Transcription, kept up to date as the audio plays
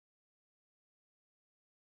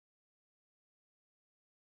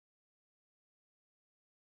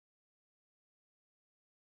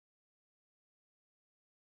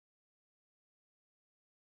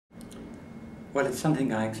Well, it's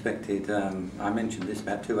something I expected. I mentioned this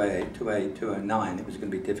about 208, 208, 209, it was going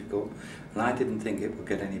to be difficult, and I didn't think it would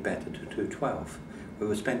get any better to 212. We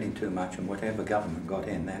were spending too much, and whatever government got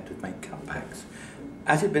in, they had to make cutbacks.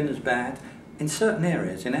 Has it been as bad? In certain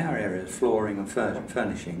areas, in our areas, flooring and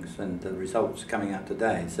furnishings, and the results coming out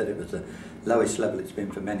today said it was the lowest level it's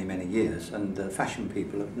been for many, many years, and fashion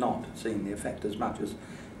people have not seen the effect as much as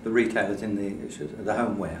the retailers in the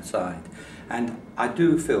homeware side. And I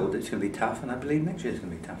do feel that it's going to be tough, and I believe next year is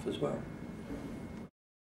going to be tough as well.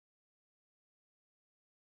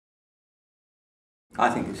 I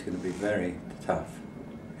think it's going to be very tough.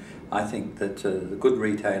 I think that the good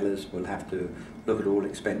retailers will have to look at all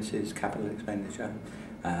expenses, capital expenditure,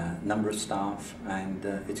 number of staff, and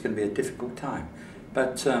it's going to be a difficult time.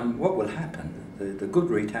 But what will happen, the good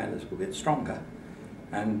retailers will get stronger,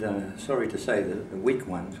 and sorry to say that the weak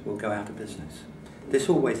ones will go out of business. This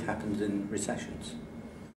always happens in recessions.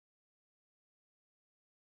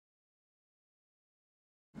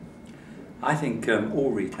 I think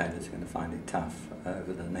all retailers are going to find it tough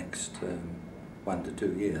over the next 1 to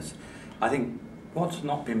 2 years. I think what's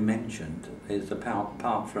not been mentioned is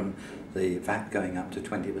apart from the VAT going up to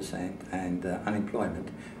 20% and unemployment,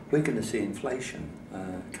 we're going to see inflation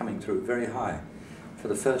coming through very high for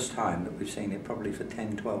the first time that we've seen it probably for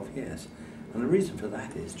 10, 12 years. And the reason for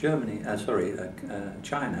that is China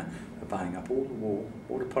are buying up all the wool,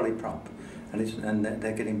 all the polyprop, and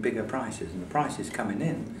they're getting bigger prices, and the prices coming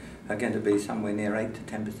in are going to be somewhere near 8 to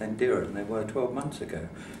 10% dearer than they were 12 months ago.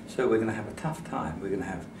 So we're going to have a tough time. We're going to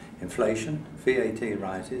have inflation, VAT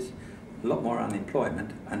rises, a lot more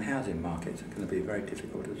unemployment, and housing markets are going to be very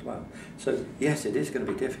difficult as well. So yes, it is going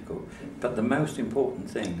to be difficult, but the most important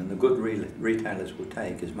thing, and the good retailers will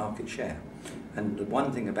take, is market share. And the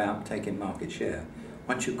one thing about taking market share,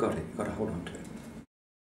 once you've got it, you've got to hold on to it.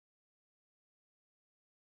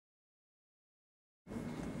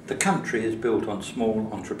 The country is built on small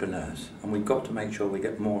entrepreneurs, and we've got to make sure we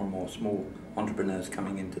get more and more small entrepreneurs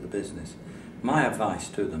coming into the business. My advice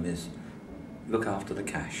to them is look after the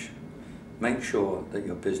cash. Make sure that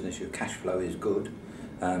your business, your cash flow is good.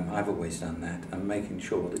 I've always done that, and making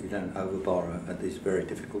sure that you don't overborrow at these very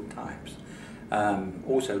difficult times.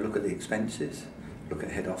 Also look at the expenses, look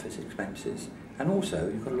at head office expenses, and also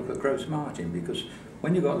you've got to look at gross margin, because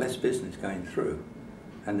when you've got less business going through,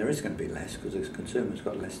 and there is going to be less because the consumer's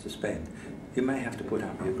got less to spend, you may have to put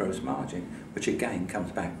up your gross margin, which again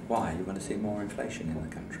comes back why you're going to see more inflation in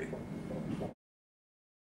the country.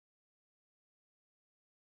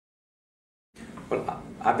 Well,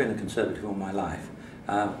 I've been a Conservative all my life.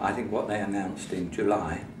 I think what they announced in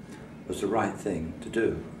July was the right thing to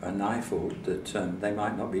do, and I thought that they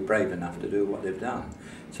might not be brave enough to do what they've done.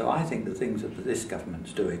 So I think the things that this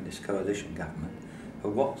government's doing, this coalition government,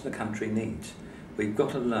 are what the country needs. We've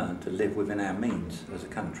got to learn to live within our means as a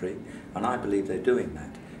country, and I believe they're doing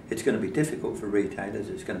that. It's going to be difficult for retailers,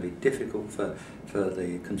 it's going to be difficult for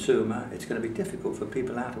the consumer, it's going to be difficult for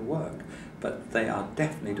people out of work, but they are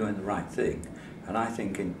definitely doing the right thing. And I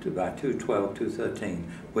think by 2012,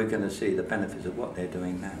 2013, we're going to see the benefits of what they're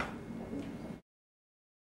doing now.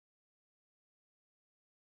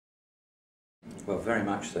 Well, very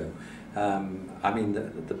much so. I mean,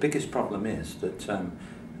 the biggest problem is that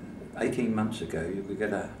 18 months ago you could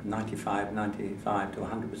get a 95 to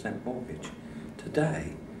 100% mortgage.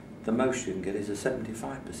 Today, the most you can get is a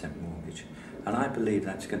 75% mortgage. And I believe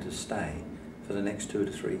that's going to stay for the next 2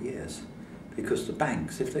 to 3 years. Because the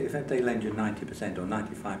banks, if they lend you 90% or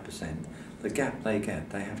 95%, the gap they get,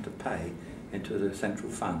 they have to pay into the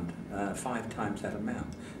central fund 5 times that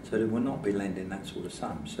amount. So they will not be lending that sort of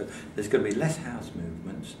sum. So there's going to be less house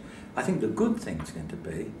movements. I think the good thing's going to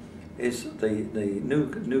be is the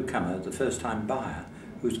newcomer, the first-time buyer,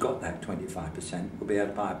 who's got that 25%, will be able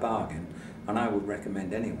to buy a bargain. And I would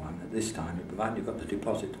recommend anyone at this time, provided you've got the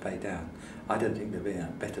deposit to pay down, I don't think there'll be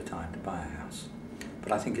a better time to buy a house.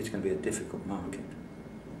 But I think it's going to be a difficult market.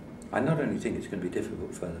 I not only think it's going to be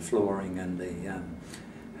difficult for the flooring and the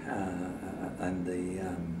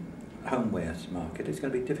homewares market, it's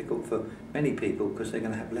going to be difficult for many people because they're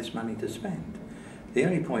going to have less money to spend. The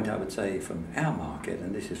only point I would say from our market,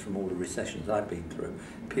 and this is from all the recessions I've been through,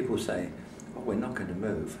 people say, oh, we're not going to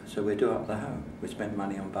move, so we do up the home. We spend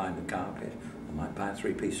money on buying a carpet, or might buy a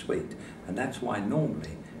 3-piece suite. And that's why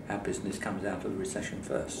normally our business comes out of the recession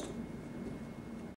first.